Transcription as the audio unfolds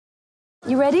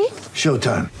You ready?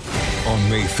 Showtime. On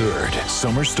May 3rd,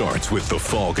 summer starts with The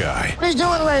Fall Guy. Let's do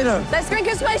it later. Let's drink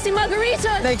a spicy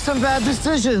margarita. Make some bad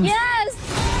decisions. Yes!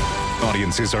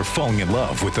 Audiences are falling in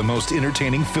love with the most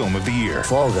entertaining film of the year.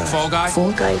 Fall Guy. Fall Guy?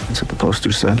 Fall Guy. That's what the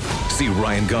poster said. See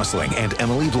Ryan Gosling and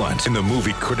Emily Blunt in the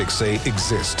movie critics say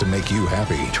exists to make you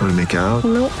happy. Trying to make it out?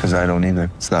 Nope. Because I don't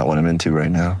either. It's not what I'm into right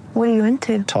now. What are you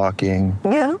into? Talking.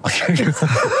 Yeah.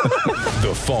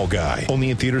 The Fall Guy.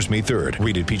 Only in theaters May 3rd.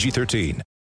 Rated PG-13.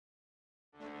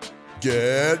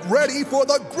 Get ready for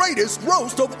the greatest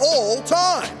roast of all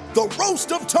time. The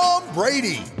Roast of Tom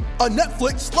Brady. A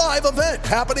Netflix live event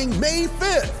happening May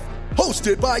 5th.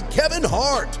 Hosted by Kevin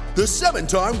Hart. The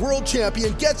 7-time world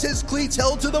champion gets his cleats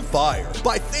held to the fire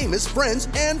by famous friends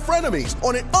and frenemies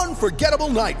on an unforgettable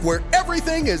night where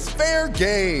everything is fair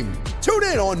game. Tune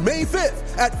in on May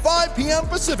 5th at 5 p.m.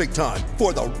 Pacific time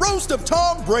for the Roast of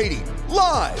Tom Brady.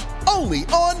 Live only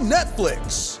on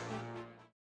Netflix.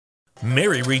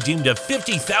 Mary redeemed a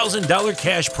 $50,000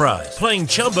 cash prize playing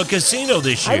Chumba Casino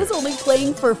this year. I was only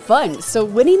playing for fun, so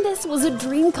winning this was a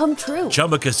dream come true.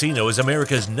 Chumba Casino is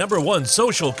America's #1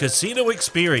 social casino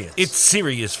experience. It's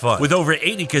serious fun. With over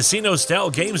 80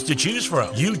 casino-style games to choose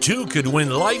from, you too could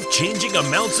win life-changing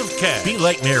amounts of cash. Be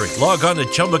like Mary. Log on to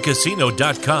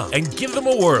ChumbaCasino.com and give them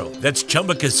a whirl. That's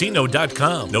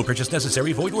ChumbaCasino.com. No purchase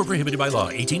necessary. Void or prohibited by law.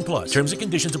 18 plus. Terms and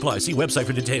conditions apply. See website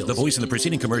for details. The voice in the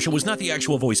preceding commercial was not the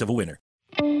actual voice of a winner.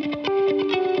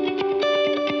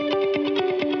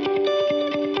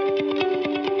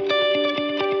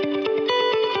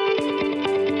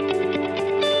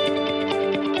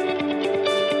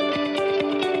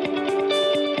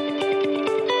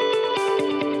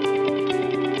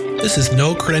 This is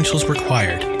No Credentials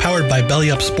Required, powered by Belly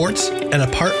Up Sports and a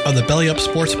part of the Belly Up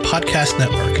Sports Podcast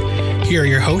Network. Here are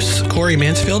your hosts, Corey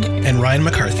Mansfield and Ryan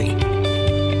McCarthy.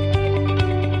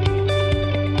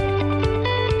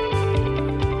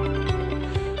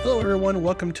 Hello, everyone.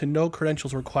 Welcome to No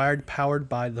Credentials Required, powered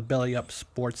by the Belly Up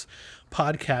Sports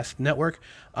Podcast Network.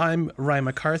 I'm Ryan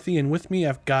McCarthy, and with me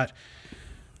I've got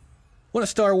one of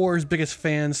Star Wars' biggest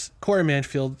fans, Corey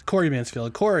Mansfield.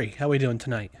 Corey, how are we doing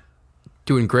tonight?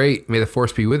 Doing great. May the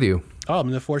force be with you. Oh,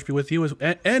 may the force be with you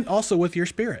and also with your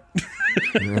spirit.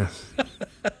 Yes.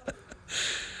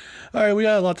 All right, we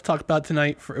got a lot to talk about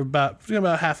tonight. For about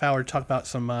a half hour to talk about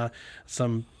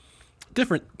some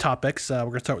different topics. We're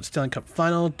gonna start with the Stanley Cup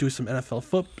Final, do some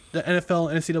NFL,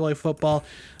 NCAA football,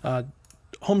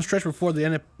 home stretch before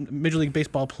the Major League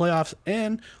Baseball playoffs,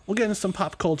 and we'll get into some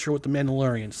pop culture with the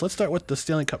Mandalorian. So let's start with the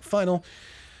Stanley Cup Final.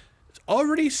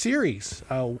 Already series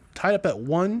tied up at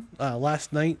 1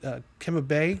 last night. Tampa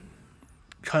Bay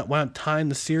wound up tying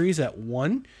the series at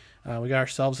 1. We got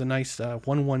ourselves a nice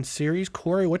 1-1 series.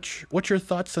 Corey, what's your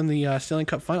thoughts on the Stanley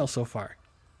Cup Final so far?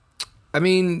 I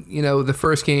mean, the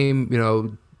first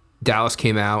game, Dallas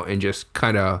came out and just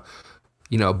kind of,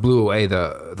 blew away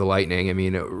the Lightning. I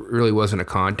mean, it really wasn't a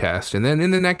contest. And then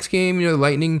in the next game, the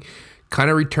Lightning kind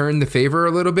of returned the favor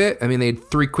a little bit. I mean, they had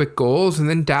 3 quick goals, and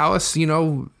then Dallas,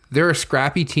 they're a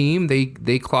scrappy team.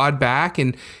 They clawed back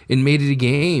and made it a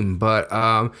game.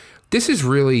 But this is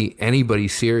really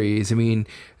anybody's series. I mean,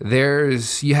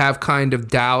 you have kind of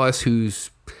Dallas,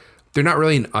 they're not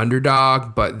really an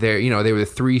underdog, but they were the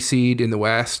 3 seed in the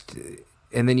West.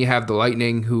 And then you have the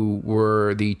Lightning, who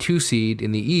were the 2 seed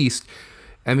in the East.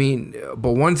 I mean,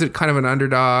 but one's kind of an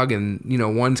underdog and,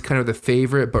 one's kind of the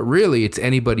favorite. But really, it's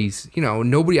anybody's, I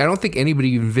don't think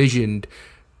anybody envisioned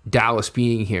Dallas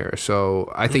being here,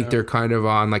 so I think they're kind of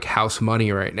on like house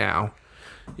money right now.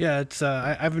 Yeah, it's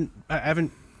I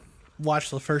haven't watched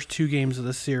the first 2 games of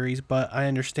the series, but I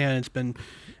understand it's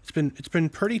been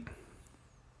pretty.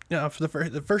 For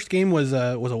the first game was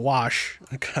a wash,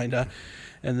 kind of,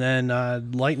 and then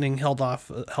Lightning held off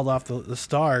the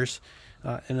Stars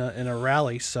in a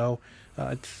rally. So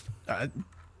I'm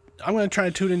going to try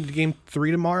to tune into Game 3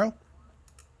 tomorrow,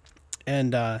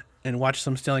 and watch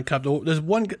some Stanley Cup. There's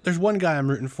one guy I'm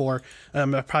rooting for. I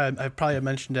probably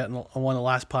mentioned it on one of the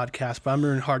last podcasts, but I'm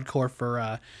rooting hardcore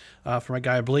for my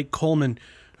guy Blake Coleman,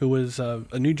 who was a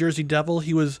New Jersey Devil.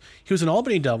 He was an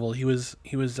Albany Devil. He was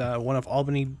one of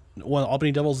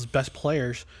Albany Devils' best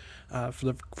players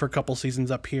for a couple seasons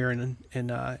up here in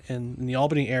the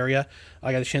Albany area.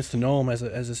 I got a chance to know him as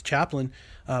his chaplain,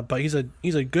 but he's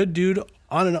a good dude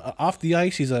on and off the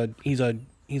ice. He's a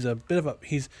bit of a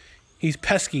he's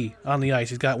pesky on the ice.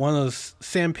 He's got one of those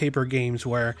sandpaper games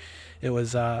where it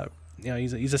was,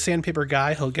 he's a sandpaper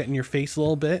guy. He'll get in your face a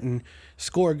little bit and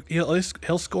score.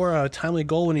 He'll score a timely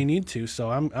goal when he needs to. So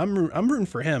I'm rooting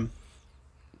for him.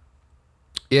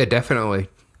 Yeah, definitely.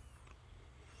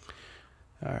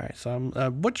 All right. So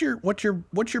what's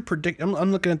your predict?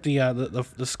 I'm looking at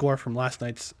the score from last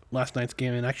night's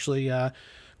game, and actually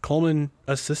Coleman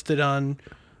assisted on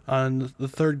the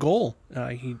third goal.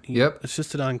 He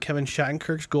assisted on Kevin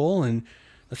Shattenkirk's goal, and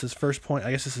that's his first point.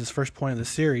 I guess this is his first point of the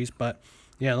series. But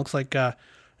yeah, it looks like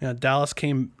Dallas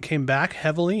came back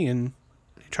heavily and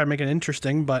tried to make it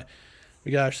interesting, but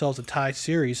we got ourselves a tie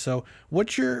series. So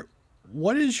what's your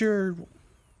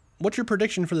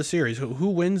prediction for the series? Who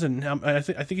wins? And I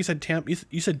think you said Tampa.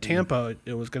 You said Tampa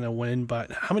it was going to win,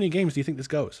 but how many games do you think this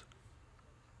goes?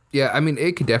 Yeah, I mean,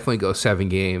 it could definitely go 7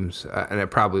 games, and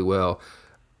it probably will.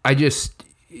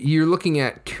 You're looking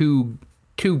at two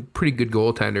pretty good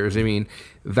goaltenders. I mean,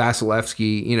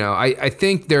 Vasilevsky, I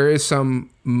think there is some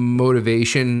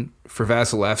motivation for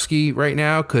Vasilevsky right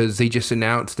now because they just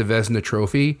announced the Vezina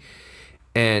Trophy,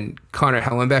 and Connor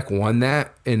Hellenbeck won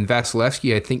that, and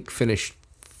Vasilevsky, I think, finished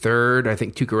third. I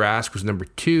think Tuukka Rask was number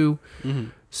 2. Mm-hmm.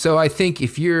 So I think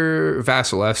if you're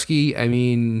Vasilevsky, I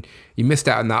mean, you missed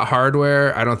out on that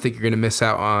hardware. I don't think you're going to miss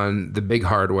out on the big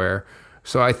hardware.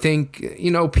 So I think,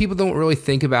 people don't really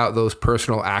think about those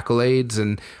personal accolades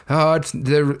and,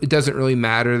 it doesn't really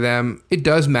matter to them. It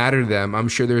does matter to them. I'm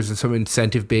sure there's some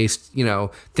incentive-based,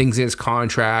 things in his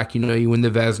contract. You win the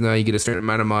Vezina, you get a certain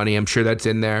amount of money. I'm sure that's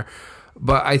in there.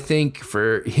 But I think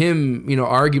for him,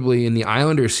 arguably in the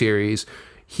Islanders series,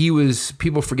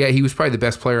 people forget he was probably the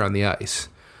best player on the ice.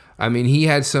 I mean, he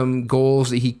had some goals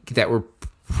that were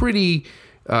pretty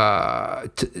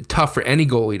tough for any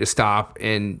goalie to stop,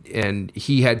 and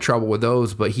he had trouble with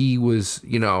those. But he was,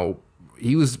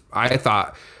 I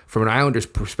thought, from an Islanders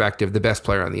perspective, the best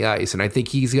player on the ice. And I think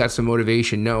he's got some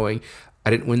motivation knowing I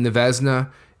didn't win the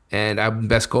Vezina, and I'm the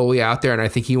best goalie out there. And I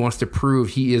think he wants to prove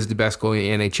he is the best goalie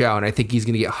in the NHL. And I think he's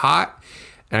going to get hot,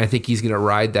 and I think he's going to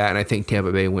ride that. And I think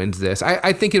Tampa Bay wins this.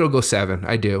 I think it'll go 7.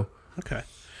 I do. Okay.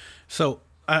 So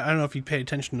I don't know if you paid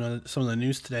attention to some of the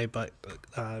news today, but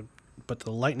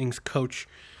the Lightning's coach,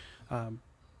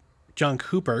 John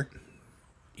Cooper,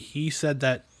 he said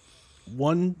that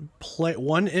one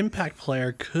impact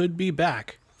player could be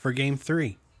back for Game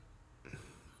 3.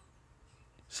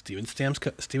 Steven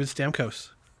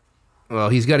Stamkos. Well,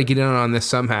 he's got to get in on this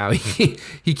somehow. He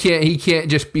can't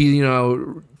just be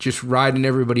just riding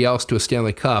everybody else to a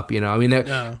Stanley Cup. I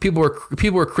mean, people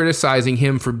were criticizing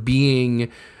him for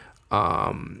being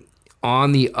on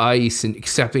the ice and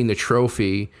accepting the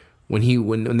trophy when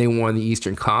they won the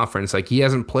Eastern Conference. Like, he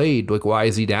hasn't played. Like, why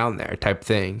is he down there? Type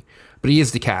thing. But he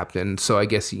is the captain, so I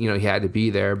guess he had to be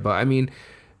there. But I mean,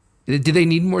 do they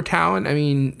need more talent? I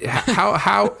mean,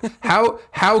 how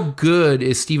good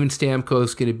is Steven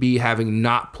Stamkos going to be having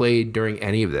not played during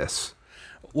any of this?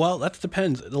 Well, that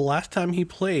depends. The last time he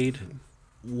played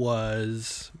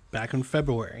was back in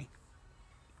February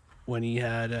when he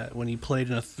played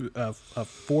in a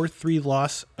 4-3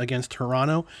 loss against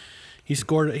Toronto. He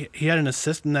had an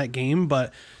assist in that game,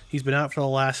 but he's been out for the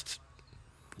last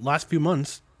few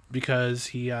months because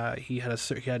he had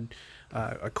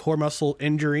a core muscle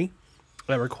injury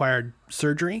that required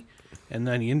surgery, and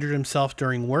then he injured himself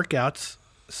during workouts.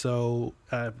 So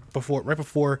right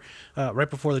before the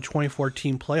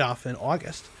 2014 playoff in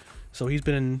August, so he's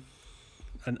been in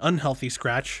an unhealthy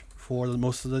scratch for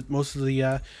most of the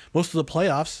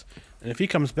playoffs. And if he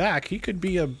comes back, that could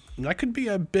be the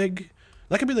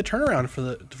turnaround for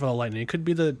the Lightning. It could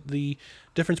be the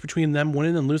difference between them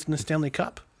winning and losing the Stanley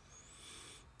Cup.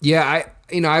 Yeah,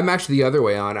 I'm actually the other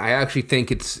way on. I actually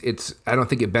think I don't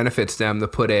think it benefits them to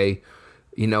put a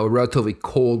relatively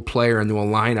cold player into a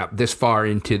lineup this far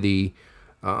into it.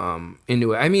 I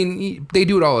mean, they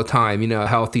do it all the time,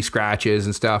 healthy scratches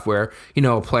and stuff where,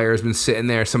 a player's been sitting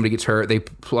there, somebody gets hurt, they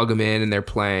plug them in and they're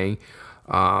playing.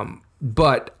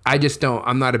 But I just don't,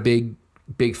 I'm not a big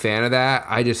fan of that.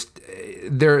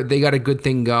 They got a good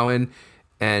thing going.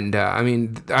 And I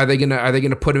mean, are they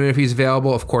gonna put him in if he's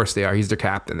available? Of course they are. He's their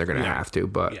captain. They're gonna have to.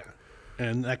 But yeah,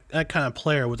 and that kind of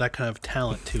player with that kind of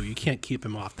talent too, you can't keep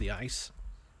him off the ice.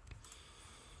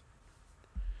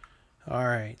 All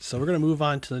right, so we're gonna move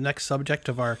on to the next subject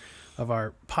of our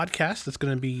podcast. It's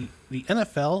gonna be the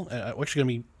NFL. Actually, gonna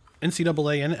be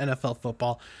NCAA and NFL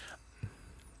football.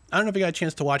 I don't know if you got a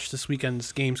chance to watch this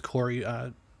weekend's games, Corey.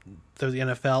 Through the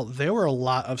NFL, there were a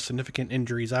lot of significant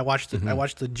injuries. I watched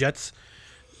the Jets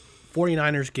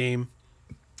 49ers game.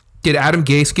 Did Adam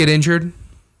Gase get injured?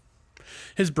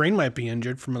 His brain might be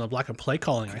injured from the lack of play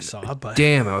calling I saw. But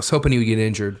damn, I was hoping he would get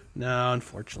injured. No,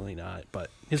 unfortunately not. But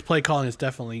his play calling is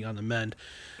definitely on the mend.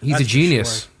 He's a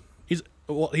genius.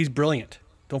 Sure. He's brilliant.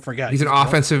 Don't forget. He's an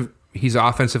offensive he's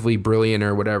offensively brilliant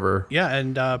or whatever. Yeah,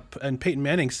 and Peyton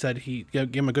Manning said he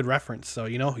gave him a good reference, so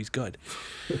he's good.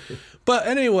 But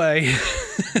anyway,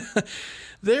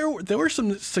 there were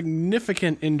some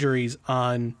significant injuries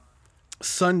on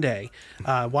Sunday.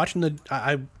 Watching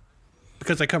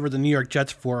because I covered the New York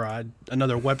Jets for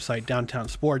another website, Downtown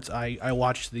Sports. I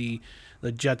watched the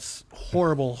Jets'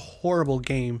 horrible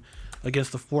game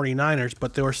against the 49ers,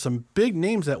 but there were some big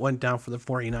names that went down for the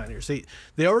 49ers.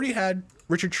 They already had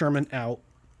Richard Sherman out.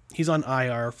 He's on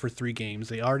IR for 3 games.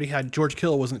 They already had George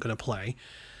Kittle wasn't going to play.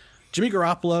 Jimmy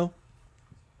Garoppolo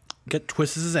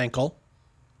twists his ankle.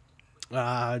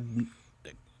 On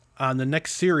the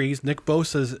next series, Nick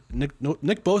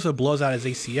Bosa blows out his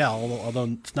ACL, although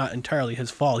it's not entirely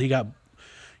his fault. He got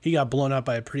blown up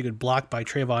by a pretty good block by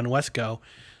Trayvon Wesco,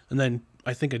 and then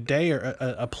I think a day or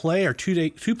a play or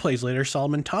 2 plays later,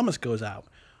 Solomon Thomas goes out.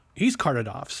 He's carted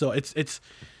off. So it's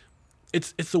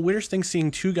the weirdest thing seeing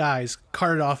 2 guys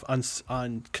carted off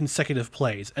on consecutive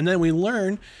plays, and then we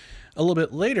learn a little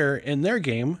bit later in their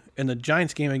game, in the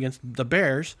Giants game against the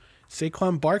Bears,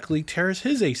 Saquon Barkley tears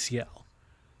his ACL.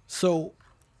 So,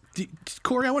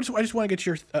 Corey, I just want to get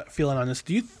your feeling on this.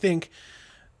 Do you think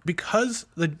because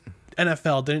the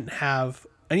NFL didn't have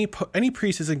any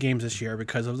preseason games this year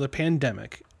because of the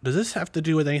pandemic, does this have to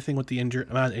do with anything with the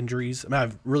amount of injuries,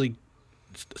 amount of really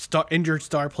injured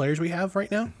star players we have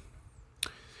right now?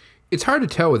 It's hard to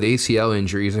tell with ACL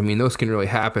injuries. I mean, those can really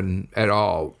happen at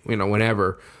all,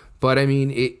 whenever. But I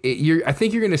mean, I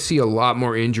think you're going to see a lot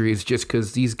more injuries just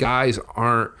because these guys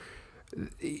aren't.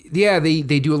 Yeah, they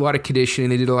do a lot of conditioning.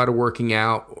 They did a lot of working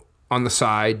out on the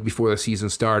side before the season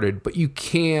started. But you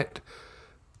can't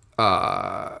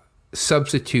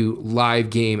substitute live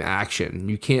game action.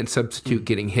 You can't substitute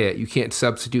getting hit. You can't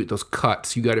substitute those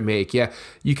cuts you got to make. Yeah,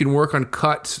 you can work on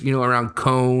cuts, around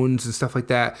cones and stuff like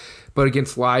that. But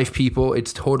against live people,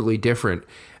 it's totally different.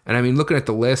 And I mean, looking at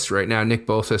the list right now, Nick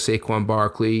Bosa, Saquon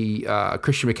Barkley,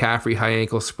 Christian McCaffrey, high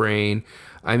ankle sprain.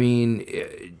 I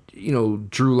mean,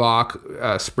 Drew Lock,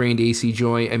 sprained AC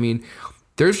joint. I mean,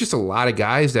 there's just a lot of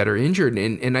guys that are injured,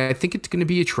 and I think it's going to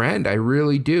be a trend. I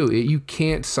really do. You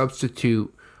can't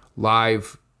substitute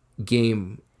live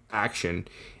game action.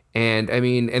 And I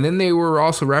mean, and then they were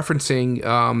also referencing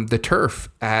the turf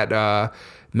at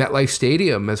MetLife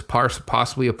Stadium as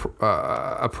possibly a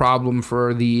problem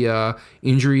for the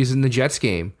injuries in the Jets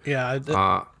game. Yeah,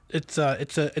 it's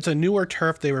a newer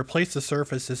turf. They replaced the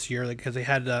surface this year because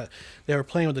they were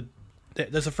playing with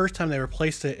that's the first time they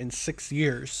replaced it in 6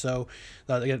 years. So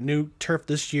they got a new turf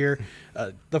this year.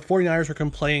 The 49ers were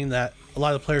complaining that a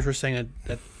lot of the players were saying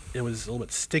that it was a little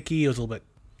bit sticky. It was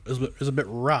a bit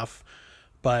rough,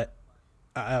 but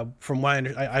from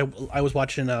what I was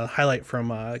watching a highlight from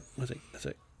was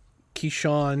it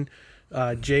Keyshawn,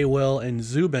 Jay Will, and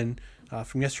Zubin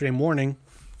from yesterday morning,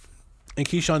 and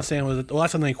Keyshawn saying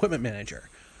that's on the equipment manager.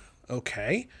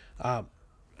 Okay,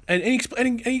 and he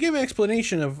gave an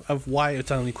explanation of why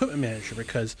it's on the equipment manager,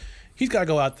 because he's got to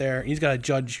go out there and he's got to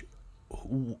judge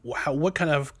what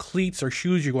kind of cleats or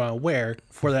shoes you want to wear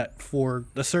for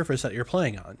the surface that you're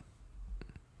playing on.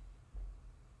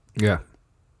 Yeah.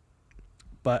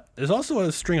 But there's also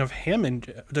a string of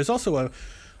there's also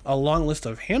a long list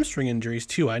of hamstring injuries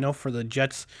too. I know for the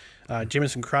Jets,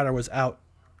 Jamison Crowder was out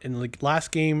in the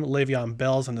last game. Le'Veon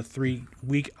Bell's on the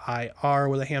 3-week IR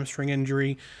with a hamstring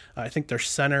injury. I think their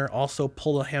center also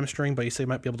pulled a hamstring, but he said he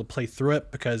might be able to play through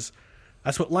it because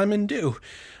that's what linemen do.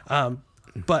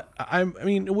 But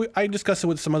I discussed it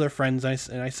with some other friends,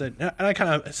 and I said, and I kind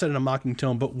of said in a mocking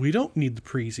tone, but we don't need the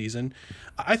preseason.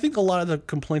 I think a lot of the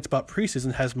complaints about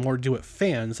preseason has more to do with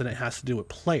fans than it has to do with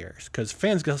players, because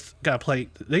fans got to play.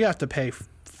 They have to pay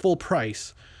full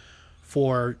price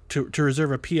to reserve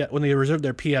when they reserve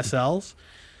their PSLs.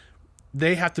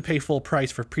 They have to pay full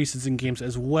price for preseason games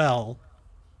as well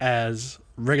as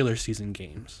regular season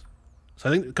games. So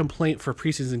I think the complaint for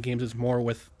preseason games is more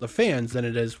with the fans than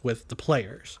it is with the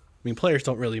players. I mean, players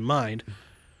don't really mind,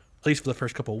 at least for the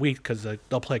first couple of weeks, because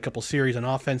they'll play a couple series on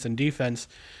offense and defense.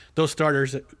 Those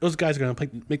guys are going to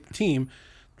make the team.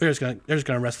 They're just going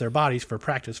to rest their bodies for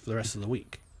practice for the rest of the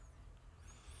week.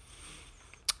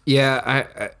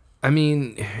 Yeah, I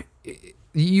mean,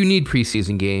 you need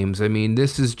preseason games. I mean,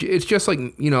 it's just like,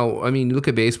 look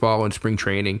at baseball and spring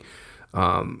training.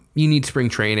 You need spring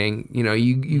training.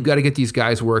 You got to get these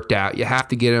guys worked out. You have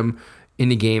to get them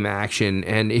into game action.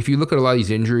 And if you look at a lot of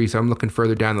these injuries, I'm looking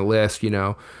further down the list,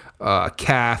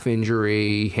 calf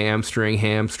injury, hamstring,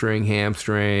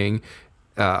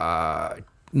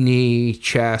 knee,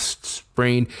 chest,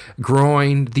 sprain,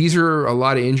 groin. These are a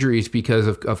lot of injuries because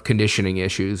of conditioning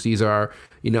issues. These are,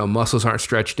 muscles aren't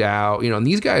stretched out, and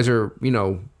these guys are,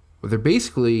 they're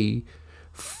basically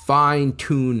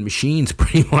fine-tuned machines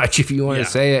pretty much, if you want to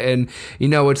say it. And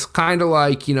it's kind of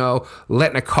like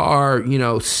letting a car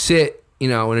sit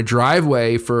in a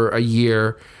driveway for a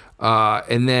year,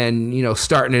 and then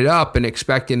starting it up and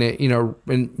expecting it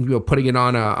and putting it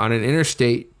on an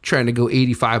interstate trying to go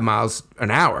 85 miles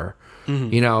an hour.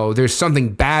 There's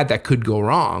something bad that could go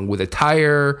wrong with a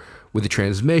tire, with a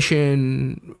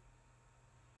transmission.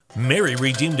 Mary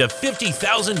redeemed a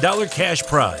 $50,000 cash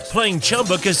prize playing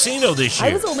Chumba Casino this year.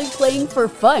 I was only playing for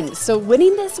fun, so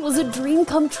winning this was a dream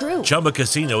come true. Chumba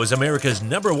Casino is America's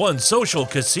 #1 social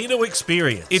casino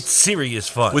experience. It's serious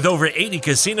fun. With over 80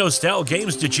 casino-style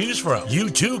games to choose from, you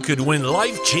too could win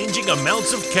life-changing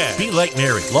amounts of cash. Be like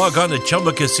Mary. Log on to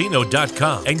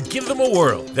ChumbaCasino.com and give them a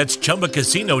whirl. That's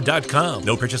ChumbaCasino.com.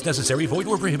 No purchase necessary. Void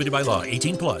where prohibited by law.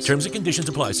 18 plus. Terms and conditions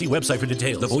apply. See website for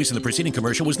details. The voice in the preceding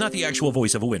commercial was not the actual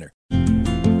voice of a winner.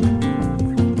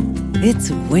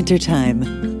 It's wintertime.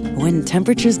 When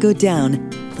temperatures go down,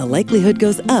 the likelihood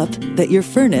goes up that your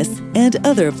furnace and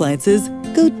other appliances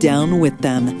go down with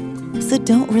them. So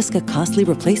don't risk a costly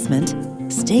replacement.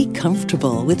 Stay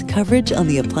comfortable with coverage on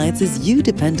the appliances you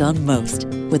depend on most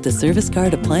with the Service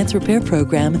Guard Appliance Repair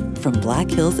Program from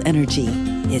Black Hills Energy.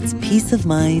 It's peace of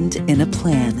mind in a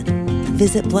plan.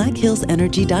 Visit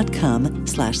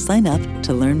blackhillsenergy.com/sign up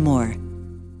to learn more.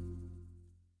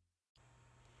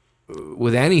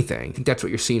 With anything, I think that's what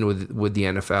you're seeing with the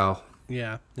NFL.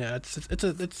 Yeah. It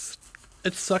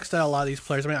sucks that a lot of these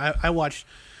players. I mean, I watched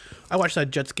that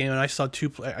Jets game and I saw two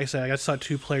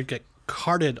players get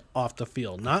carted off the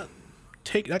field, not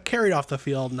carried off the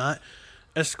field, not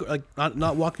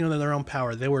walking under their own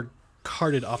power. They were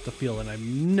carted off the field, and I've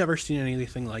never seen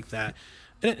anything like that.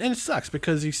 And it sucks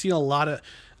because you see a lot of.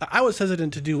 I was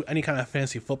hesitant to do any kind of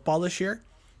fantasy football this year,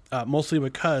 mostly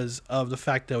because of the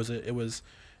fact that it was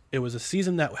a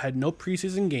season that had no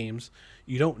preseason games.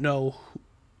 You don't know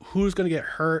who's going to get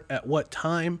hurt at what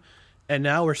time, and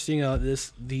now we're seeing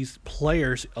these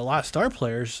players, a lot of star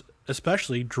players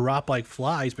especially, drop like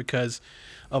flies because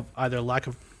of either lack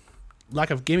of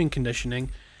gaming conditioning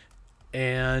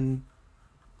and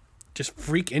just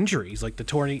freak injuries like the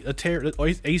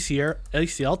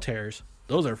ACL tears.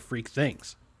 Those are freak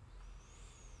things.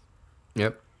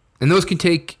 Yep, and those can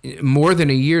take more than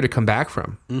a year to come back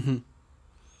from.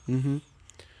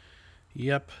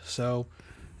 Yep. So,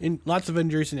 lots of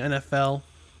injuries in the NFL,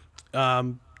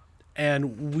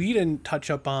 and we didn't touch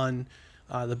up on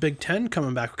the Big Ten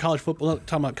coming back. College football.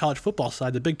 Talking about college football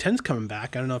side, the Big Ten's coming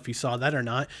back. I don't know if you saw that or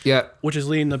not. Yeah. Which is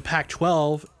leading the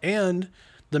Pac-12 and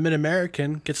the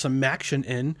Mid-American get some action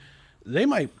in. They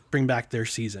might bring back their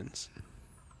seasons.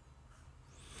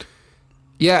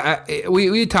 Yeah,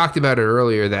 we had talked about it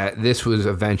earlier that this was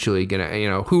eventually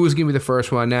gonna, who was gonna be the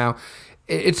first one now.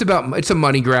 It's a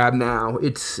money grab now.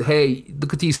 It's, hey,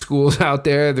 look at these schools out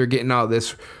there. They're getting all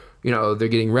this, they're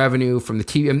getting revenue from the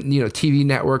TV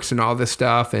networks and all this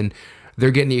stuff, and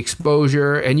they're getting the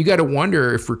exposure. And you got to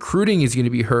wonder if recruiting is going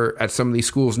to be hurt at some of these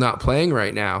schools not playing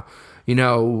right now.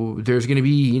 There's going to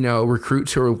be,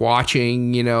 recruits who are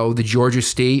watching, the Georgia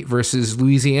State versus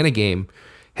Louisiana game.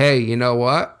 Hey, you know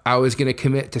what? I was going to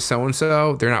commit to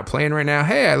so-and-so. They're not playing right now.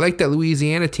 Hey, I like that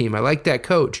Louisiana team. I like that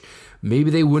coach.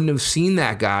 Maybe they wouldn't have seen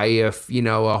that guy if,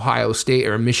 Ohio State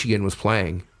or Michigan was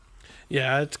playing.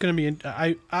 Yeah, it's going to be.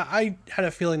 I had a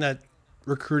feeling that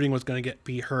recruiting was going to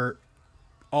be hurt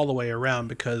all the way around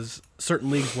because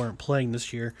certain leagues weren't playing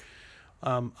this year.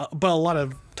 But a lot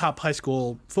of top high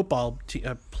school football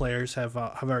players have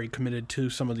already committed to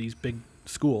some of these big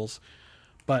schools.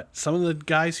 But some of the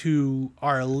guys who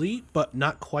are elite but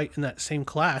not quite in that same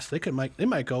class, they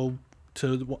might go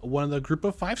to one of the group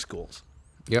of 5 schools.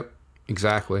 Yep,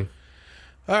 exactly.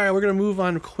 All right, we're going to move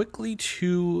on quickly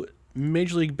to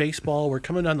Major League Baseball. We're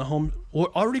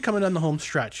already coming down the home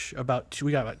stretch.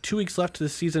 We got about 2 weeks left to the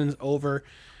season is over.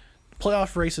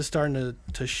 Playoff race is starting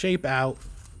to shape out,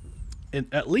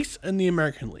 at least in the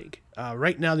American League.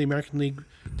 Right now, the American League,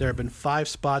 there have been 5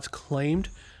 spots claimed.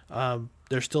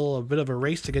 There's still a bit of a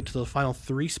race to get to the final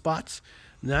 3 spots.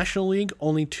 National League,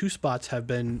 only 2 spots have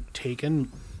been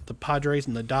taken. The Padres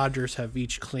and the Dodgers have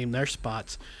each claimed their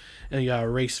spots. And you got a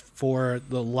race for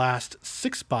the last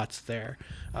 6 spots there.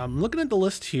 Looking at the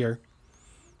list here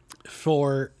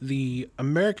for the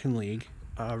American League,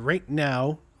 right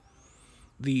now,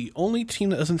 the only 2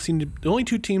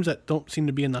 teams that don't seem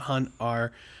to be in the hunt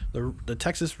are the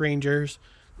Texas Rangers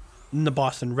and the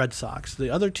Boston Red Sox. The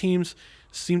other teams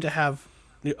seem to have.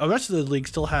 The rest of the league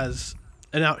still has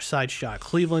an outside shot.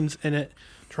 Cleveland's in it.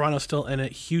 Toronto's still in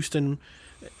it. Houston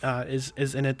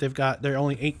is in it. They're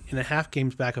only 8.5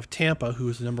 games back of Tampa, who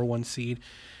is the number 1 seed.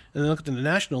 And then look at the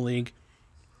National League.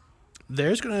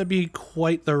 there's going to be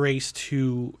quite the race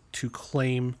to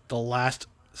claim the last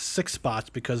 6 spots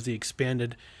because of the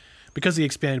expanded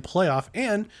playoff,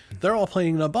 and they're all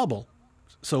playing in a bubble.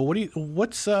 So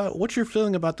what's your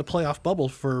feeling about the playoff bubble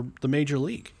for the Major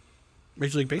League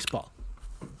Baseball?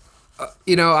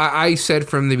 I said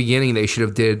from the beginning they should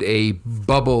have did a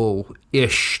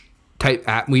bubble-ish type.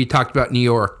 We talked about New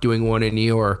York, doing one in New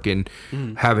York, and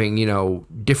having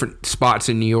different spots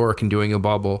in New York and doing a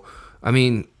bubble. I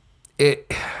mean, they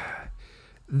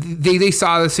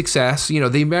saw the success.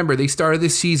 They started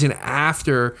this season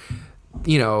after,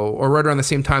 or right around the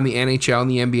same time the NHL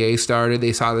and the NBA started.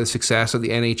 They saw the success of the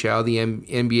NHL, the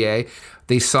NBA.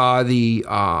 They saw the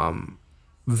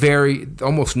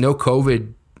almost no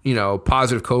COVID,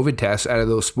 positive COVID tests out of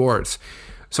those sports.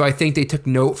 So I think they took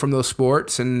note from those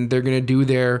sports, and they're going to do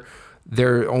their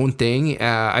own thing.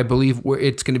 I believe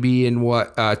it's going to be in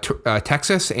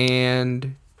Texas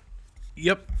and.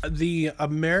 Yep, the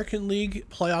American League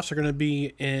playoffs are going to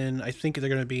be I think they're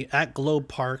going to be at Globe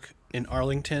Park in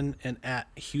Arlington and at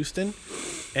Houston,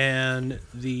 and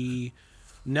the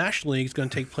National League is going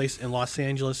to take place in Los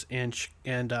Angeles and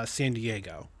San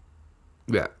Diego.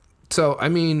 Yeah, so I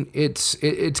mean, it's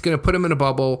going to put them in a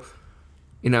bubble.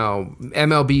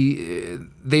 MLB,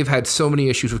 they've had so many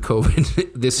issues with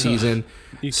COVID this season.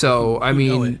 So I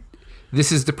mean.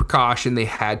 This is the precaution they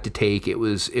had to take. It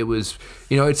was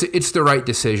it's the right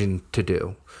decision to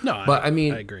do. No, but I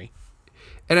agree.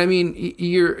 And I mean,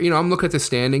 I'm looking at the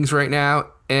standings right now,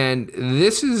 and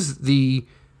this is the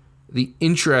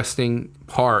interesting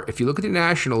part. If you look at the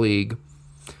National League,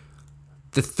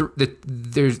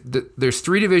 there's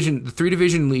three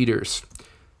division leaders.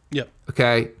 Yep.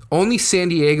 Okay. Only San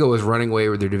Diego is running away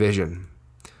with their division.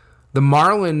 The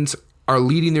Marlins are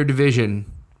leading their division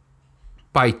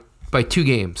by 2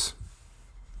 games.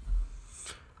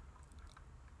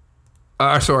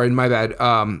 Sorry, my bad.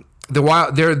 The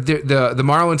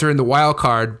Marlins are in the wild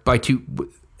card by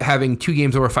having 2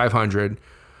 games over 500.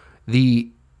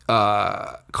 The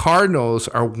Cardinals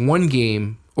are 1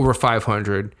 game over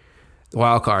 500. The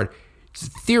wild card.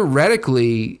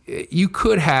 Theoretically, you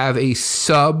could have a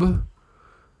sub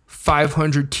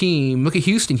 500 team. Look at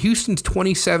Houston. Houston's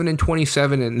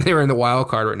 27-27, and they're in the wild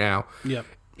card right now. Yep.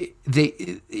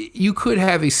 You could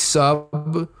have a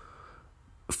sub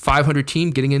 500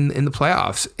 team getting in the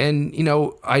playoffs, and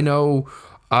I know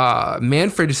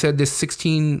Manfred said this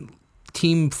 16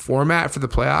 team format for the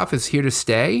playoff is here to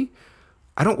stay.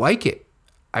 I don't like it.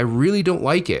 I really don't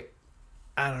like it.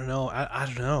 I don't know. I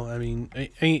don't know. I mean,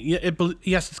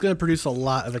 yes, it's going to produce a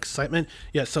lot of excitement.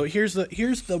 Yeah. So here's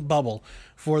the bubble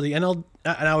for the NL,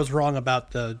 and I was wrong about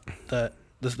the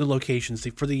locations.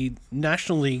 For the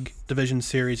National League Division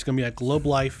Series, it's going to be at Globe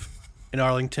Life in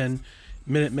Arlington,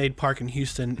 Minute Maid Park in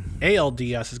Houston.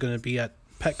 ALDS is going to be at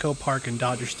Petco Park in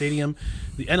Dodger Stadium.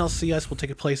 The NLCS will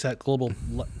take place at Globe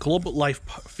Life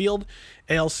Field,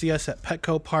 ALCS at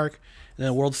Petco Park, and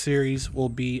the World Series will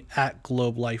be at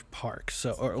Globe Life Park,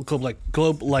 or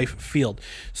Globe Life Field.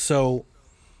 So,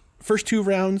 first 2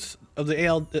 rounds of the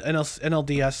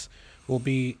NLDS will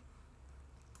be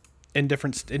in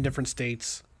different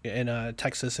states, in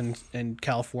Texas and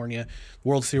California. The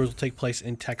World Series will take place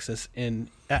in Texas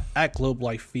at Globe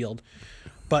Life Field.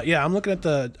 But yeah, I'm looking at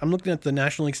the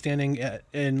National League standing, and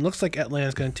it looks like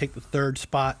Atlanta's going to take the 3rd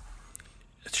spot.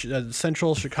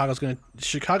 Central Chicago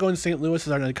and St. Louis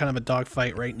are in kind of a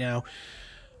dogfight right now.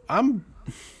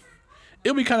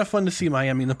 It'll be kind of fun to see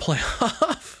Miami in the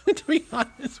playoff. To be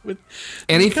honest,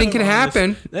 anything can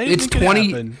happen. It's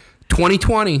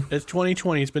 2020. It's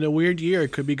 2020. It's been a weird year.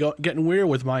 It could be getting weird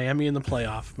with Miami in the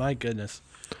playoff. My goodness.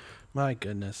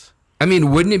 I mean,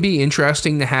 wouldn't it be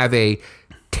interesting to have a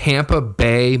Tampa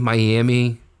Bay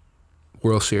Miami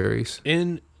World Series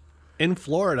in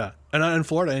Florida, not in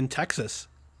Florida, in Texas?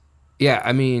 Yeah,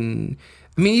 I mean,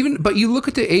 but you look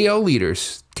at the AL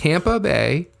leaders: Tampa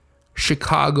Bay,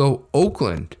 Chicago,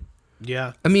 Oakland.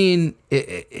 Yeah. I mean,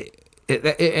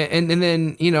 and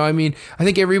then I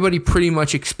think everybody pretty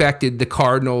much expected the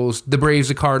Braves,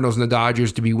 the Cardinals, and the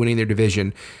Dodgers to be winning their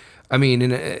division. I mean,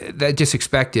 and that just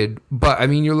expected. But I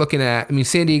mean, you're looking at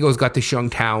San Diego's got this young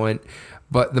talent,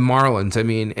 but the Marlins. I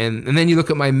mean, and then you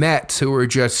look at my Mets, who are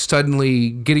just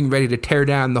suddenly getting ready to tear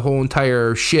down the whole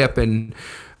entire ship and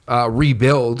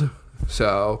rebuild.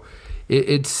 So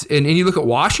it's and you look at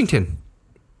Washington.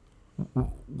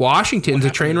 Washington's a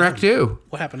train wreck too.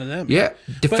 What happened to them? Yeah,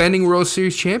 defending World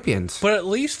Series champions. But at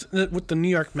least with the New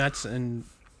York Mets, and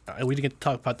we didn't get to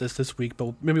talk about this week,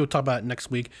 but maybe we'll talk about it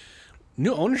next week.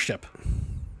 New ownership.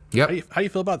 Yep. How do you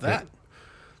feel about that?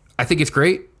 I think it's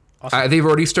great. Awesome. They've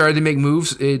already started to make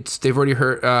moves. They've already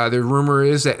heard. The rumor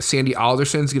is that Sandy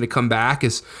Alderson's going to come back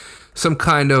as some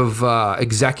kind of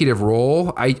executive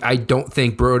role. I don't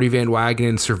think Brody Van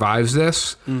Wagenen survives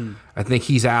this. I think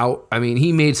he's out. I mean,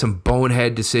 he made some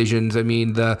bonehead decisions. I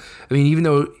mean, even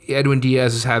though Edwin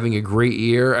Diaz is having a great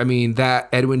year, I mean, that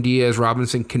Edwin Diaz,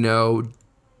 Robinson Cano,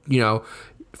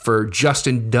 for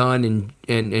Justin Dunn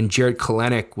and Jared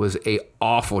Kelenic was a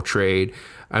awful trade.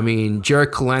 I mean,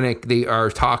 Jared Kelenic, they are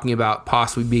talking about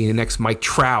possibly being the next Mike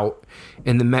Trout,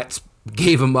 and the Mets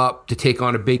gave him up to take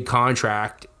on a big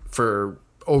contract for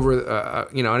over,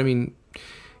 I mean,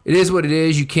 it is what it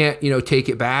is. You can't, take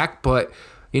it back, but,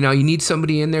 you need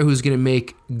somebody in there who's going to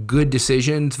make good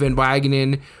decisions. Van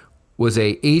Wagenen was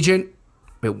a agent.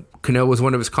 Cano was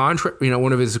one of his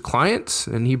one of his clients,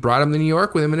 and he brought him to New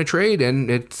York with him in a trade,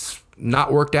 and it's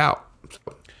not worked out.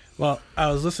 Well,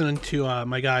 I was listening to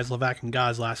my guys, Levac and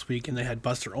Gaz, last week, and they had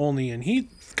Buster Olney, and he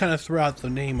kind of threw out the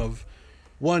name of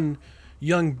one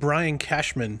young Brian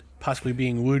Cashman possibly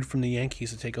being wooed from the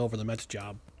Yankees to take over the Mets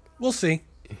job. We'll see.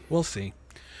 We'll see.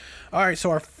 All right,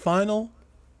 so our final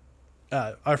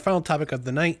topic of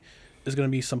the night is going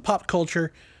to be some pop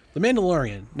culture, The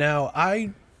Mandalorian. Now, I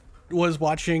was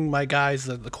watching my guys,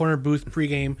 the corner booth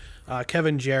pregame,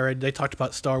 Kevin Jared. They talked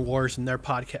about Star Wars in their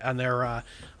podcast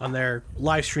on their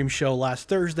live stream show last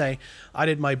Thursday. I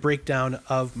did my breakdown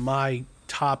of my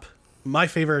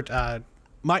favorite,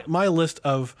 my list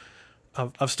of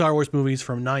Star Wars movies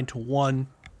from 9 to 1.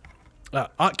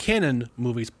 Canon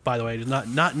movies, by the way,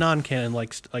 not non-canon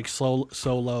like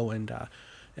Solo and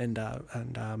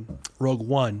Rogue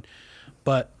One,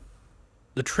 but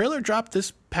the trailer dropped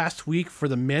this past week for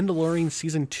The Mandalorian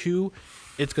Season 2.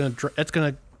 It's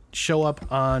gonna show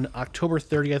up on October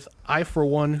 30th. I, for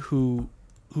one, who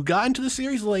got into the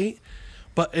series late,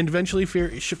 but eventually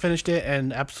finished it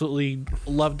and absolutely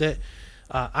loved it.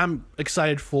 I'm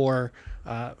excited for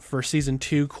Season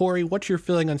 2. Corey, what's your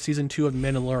feeling on Season 2 of The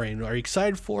Mandalorian? Are you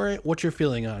excited for it? What's your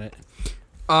feeling on it?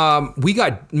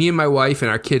 Me and my wife and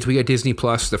our kids, we got Disney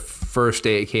Plus the first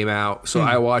day it came out. So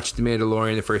I watched The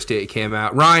Mandalorian the first day it came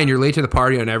out. Ryan, you're late to the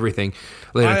party on everything.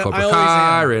 Late on Cobra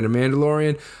Kai, and The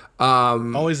Mandalorian.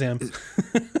 Always am.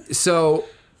 So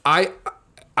I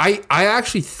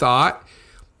actually thought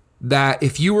that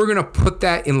if you were going to put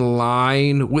that in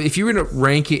line, if you were going to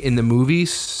rank it in the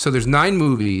movies, so there's 9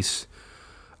 movies,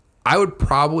 I would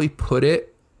probably put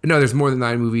it, no, there's more than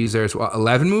 9 movies. There's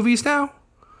 11 movies now?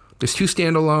 There's 2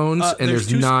 standalones, and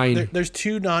there's 9. There's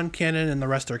 2 non-canon, and the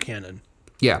rest are canon.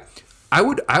 Yeah, I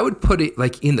would put it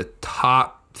like in the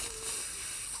top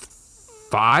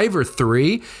 5 or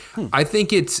 3. I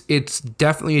think it's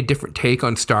definitely a different take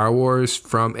on Star Wars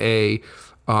from a.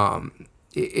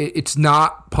 It's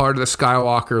not part of the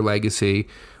Skywalker legacy,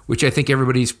 which I think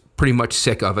everybody's pretty much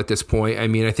sick of at this point. I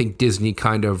mean, I think Disney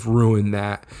kind of ruined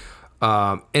that,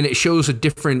 and it shows a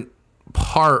different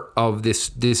part of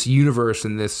this universe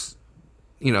and this,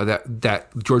 that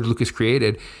George Lucas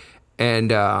created,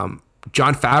 and Jon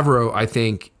Favreau, I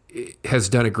think, has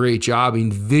done a great job. I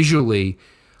mean, visually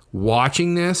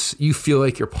watching this, you feel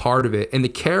like you're part of it, and the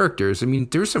characters. I mean,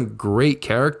 there's some great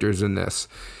characters in this,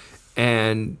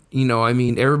 and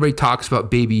everybody talks about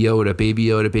Baby Yoda, and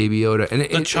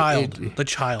the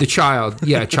child.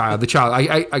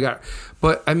 I got,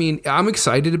 but I mean, I'm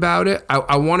excited about it.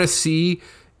 I want to see.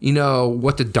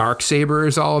 What the Darksaber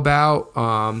is all about.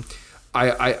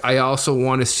 I also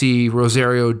want to see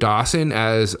Rosario Dawson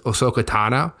as Ahsoka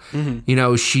Tano.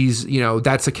 Mm-hmm. She's,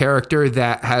 that's a character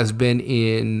that has been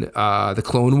in the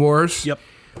Clone Wars. Yep.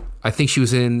 I think she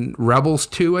was in Rebels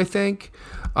too, I think.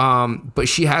 But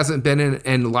she hasn't been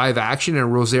in live action,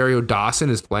 and Rosario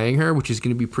Dawson is playing her, which is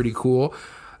going to be pretty cool.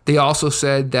 They also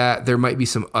said that there might be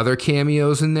some other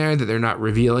cameos in there that they're not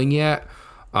revealing yet.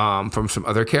 From some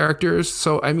other characters.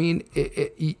 So, I mean,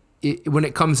 when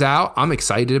it comes out, I'm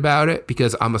excited about it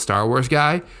because I'm a Star Wars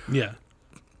guy. Yeah.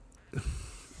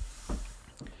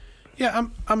 Yeah,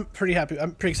 I'm pretty happy.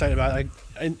 I'm pretty excited about it.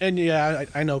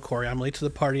 I know, Corey, I'm late to the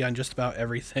party on just about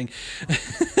everything.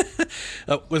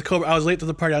 With Cobra, I was late to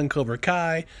the party on Cobra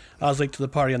Kai. I was late to the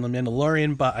party on The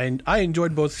Mandalorian, but I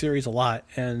enjoyed both series a lot,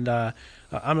 and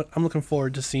I'm looking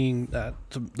forward to seeing The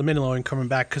Mandalorian coming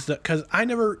back because I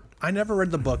never read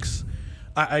the books.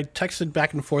 I texted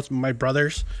back and forth with my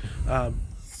brothers,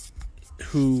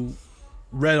 who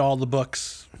read all the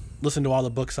books, listened to all the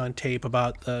books on tape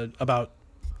about the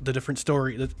different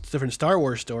Star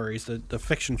Wars stories, the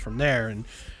fiction from there, and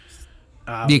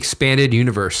the expanded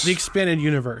universe. The expanded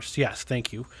universe. Yes,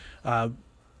 thank you. I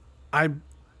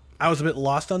was a bit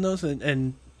lost on those,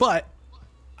 but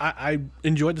I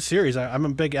enjoyed the series. I'm a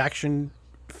big action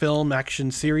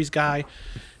series guy.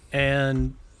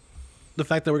 and the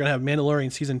fact that we're gonna have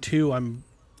Mandalorian season 2, I'm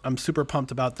super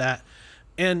pumped about that.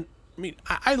 And I mean,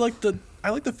 I like the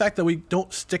fact that we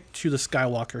don't stick to the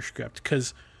Skywalker script,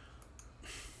 because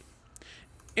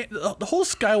the whole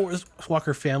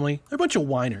Skywalker family, they're a bunch of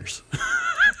whiners.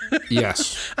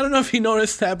 Yes. I don't know if you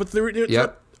noticed that, but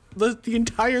Yep. the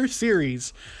entire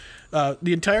series, the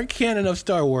entire canon of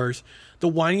Star Wars, the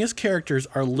whiniest characters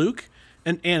are Luke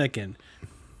and Anakin.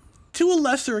 To a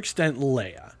lesser extent,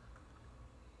 Leia.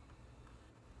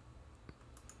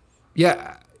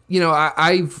 Yeah, you know,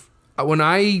 when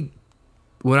I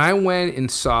went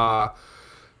and saw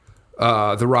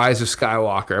The Rise of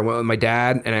Skywalker, I went with my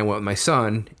dad and I went with my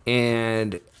son,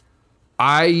 and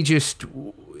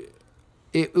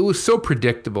it was so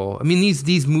predictable. I mean,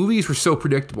 these movies were so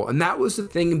predictable, and that was the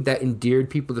thing that endeared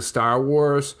people to Star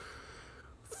Wars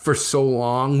for so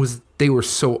long, was they were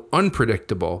so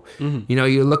unpredictable. Mm-hmm. You know,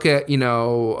 you look at A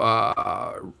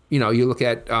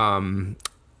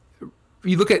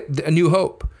New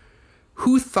Hope.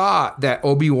 Who thought that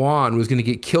Obi-Wan was going to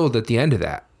get killed at the end of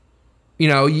that? You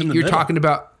know, you're talking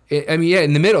about, I mean, yeah,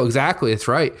 in the middle, exactly. That's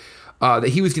right. That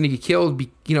he was going to get killed.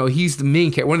 You know, he's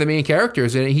one of the main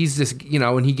characters, and he's this, you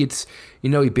know, and he gets,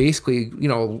 you know, he basically, you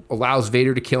know, allows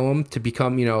Vader to kill him to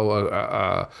become, you know,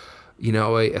 a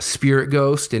spirit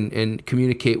ghost and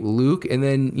communicate with Luke. And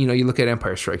then, you know, you look at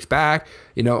Empire Strikes Back,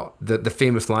 you know, the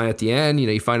famous line at the end, you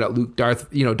know, you find out Darth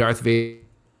Vader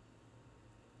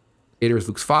is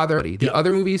Luke's father. The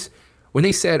other movies, when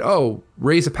they said, "Oh,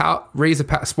 raise a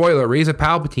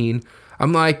Palpatine,"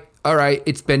 I'm like, all right,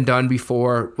 it's been done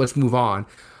before. Let's move on.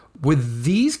 With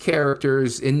these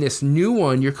characters in this new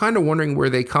one, you're kind of wondering where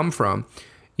they come from.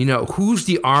 You know, who's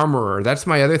the armorer? That's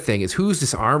my other thing, is who's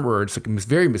this armorer? It's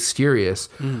very mysterious.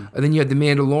 And then you have the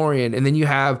Mandalorian, and then you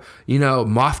have, you know,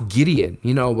 Moff Gideon,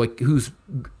 you know, like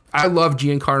I love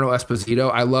Giancarlo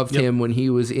Esposito. I loved him when he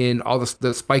was in all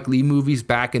the Spike Lee movies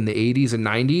back in the 80s and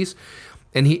 90s.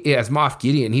 And he, as Moff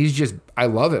Gideon, I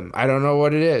love him. I don't know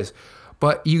what it is.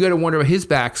 But you got to wonder about his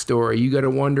backstory. You got to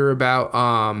wonder about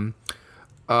I'm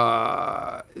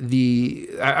trying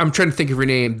to think of her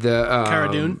name.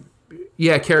 Cara Dune.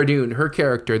 Yeah, Cara Dune, her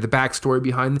character, the backstory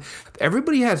behind.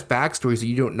 Everybody has backstories that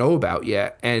you don't know about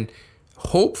yet, and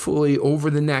hopefully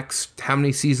over the next how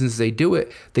many seasons they do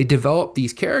it, they develop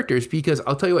these characters. Because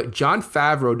I'll tell you what, Jon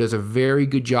Favreau does a very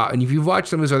good job. And if you've watched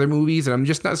some of his other movies, and I'm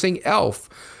just not saying Elf,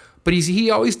 but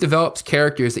he always develops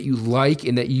characters that you like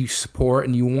and that you support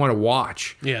and you want to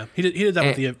watch. Yeah, he did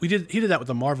that he did that with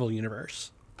the Marvel universe.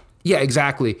 Yeah,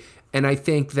 exactly. And I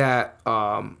think that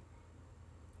I'm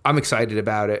excited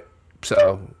about it.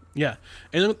 So yeah,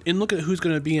 and look at who's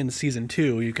going to be in season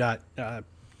 2. You got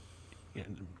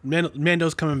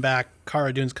Mando's coming back,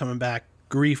 Cara Dune's coming back,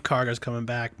 Grief Karga's coming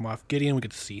back, Moff Gideon, we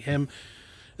get to see him,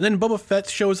 and then Boba Fett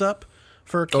shows up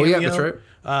for a cameo. Oh yeah, that's right.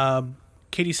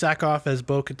 Katie Sackhoff as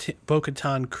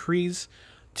Bo-Katan Kryze,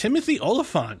 Timothy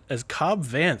Olyphant as Cobb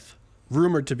Vanth,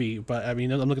 rumored to be, but I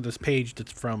mean, I'm looking at this page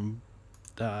that's from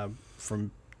a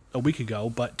week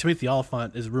ago, but Timothy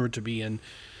Olyphant is rumored to be in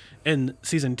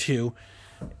season 2.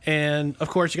 And of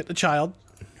course you get the child,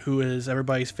 who is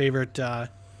everybody's favorite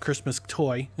Christmas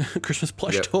toy, Christmas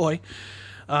plush toy.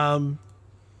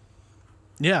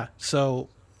 Yeah, so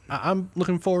I'm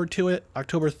looking forward to it.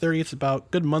 October 30th is about a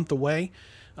good month away.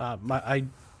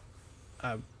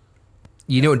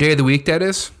 You know what day of the week that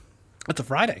is? It's a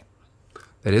Friday.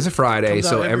 That is a Friday.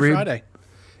 So every Friday.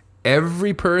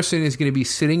 Every person is going to be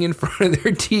sitting in front of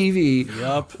their TV,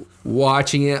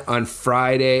 watching it on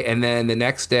Friday, and then the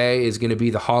next day is going to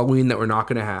be the Halloween that we're not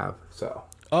going to have. So,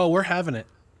 we're having it.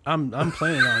 I'm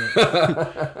planning on it.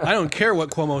 I don't care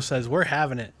what Cuomo says. We're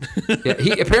having it.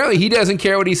 Yeah, he doesn't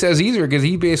care what he says either, because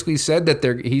he basically said that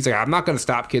he's like, I'm not going to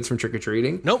stop kids from trick or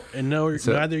treating. Nope, and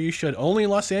neither you should. Only in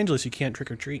Los Angeles you can't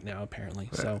trick or treat now, apparently.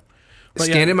 Right. So,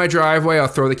 stand in my driveway. I'll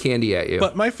throw the candy at you.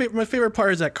 But my favorite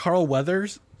part is that Carl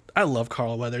Weathers. I love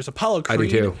Carl Weathers. Apollo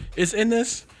Creed is in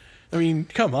this. I mean,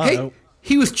 come on. Hey,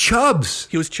 he was Chubbs.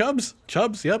 Chubbs.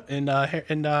 Yep, and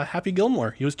Happy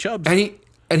Gilmore. He was Chubbs.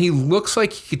 And he looks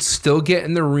like he could still get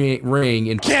in the ring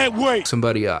and can't wait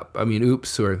somebody up. I mean,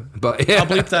 oops, but yeah. I'll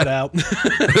bleep that out.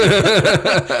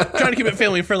 Trying to keep it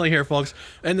family friendly here, folks.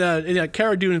 And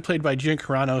Cara Dune is played by Gina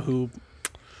Carano, who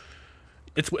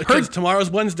tomorrow's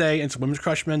Wednesday. It's Women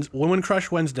Crush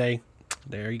Wednesday.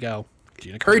 There you go.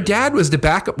 Gina Carano. Her dad was a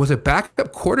backup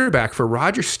quarterback for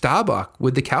Roger Staubach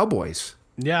with the Cowboys.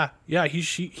 Yeah.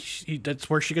 She that's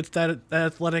where she gets that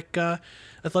athletic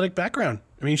background.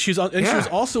 I mean, she was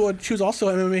also an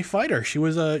MMA fighter.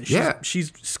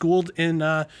 She's schooled in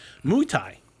Muay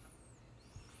Thai.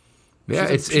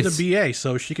 Yeah, she's a BA,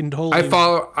 so she can totally. I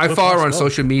follow her on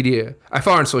social media. I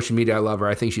love her.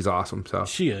 I think she's awesome. So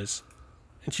she is,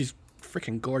 and she's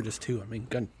freaking gorgeous too. I mean,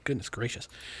 goodness gracious.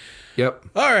 Yep.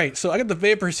 All right, so I got the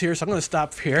vapors here, so I'm going to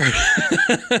stop here.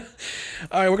 All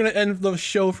right, we're going to end the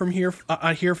show from here,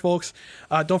 folks.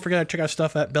 Don't forget to check out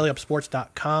stuff at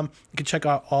bellyupsports.com. You can check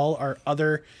out all our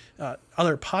other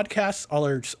podcasts, all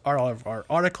of our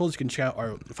articles. You can check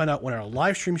out find out when our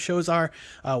live stream shows are.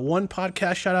 One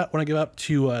podcast shout out I want to give up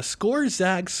to Score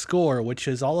Zag Score, which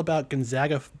is all about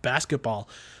Gonzaga basketball.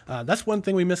 That's one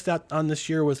thing we missed out on this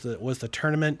year was the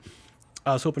tournament.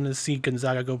 I was hoping to see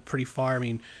Gonzaga go pretty far. I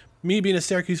mean, me being a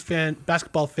Syracuse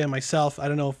basketball fan myself, I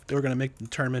don't know if they were going to make the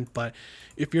tournament, but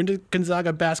if you're into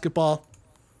Gonzaga basketball,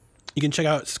 you can check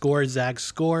out Score Zag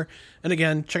Score. And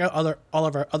again, check out all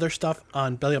of our other stuff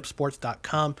on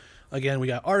bellyupsports.com. Again, we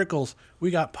got articles, we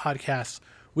got podcasts,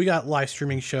 we got live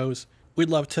streaming shows. We'd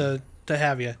love to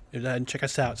have you and check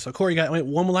us out. So, Corey, you got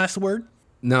one last word?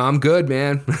 No, I'm good,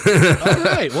 man. All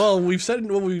right. Well, we've said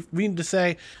what we need to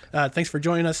say. Thanks for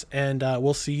joining us, and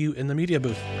we'll see you in the media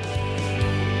booth.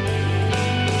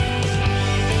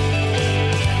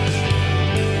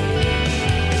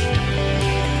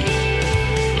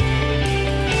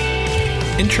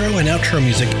 Intro and outro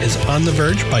music is On the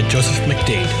Verge by Joseph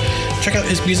McDade. Check out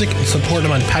his music and support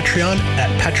him on Patreon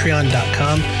at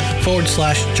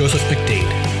patreon.com/Joseph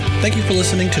McDade. Thank you for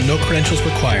listening to No Credentials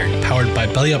Required, powered by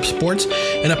Belly Up Sports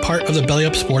and a part of the Belly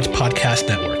Up Sports Podcast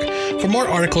Network. For more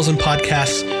articles and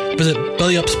podcasts, visit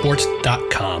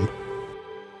bellyupsports.com.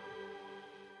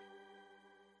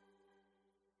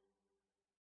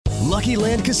 Lucky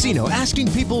Land Casino,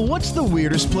 asking people, what's the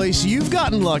weirdest place you've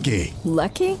gotten lucky?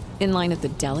 Lucky? In line at the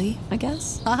deli, I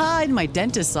guess? Aha, in my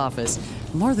dentist's office.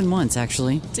 More than once,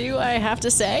 actually. Do I have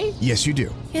to say? Yes, you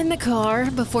do. In the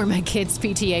car before my kids'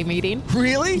 PTA meeting.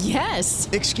 Really? Yes.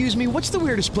 Excuse me, what's the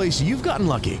weirdest place you've gotten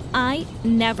lucky? I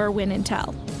never win and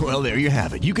tell. Well, there you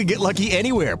have it. You can get lucky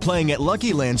anywhere, playing at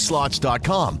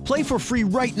LuckyLandSlots.com. Play for free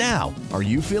right now. Are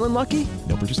you feeling lucky?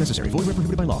 No purchase necessary. Void where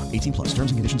prohibited by law. 18+.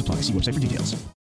 Terms and conditions apply. See website for details.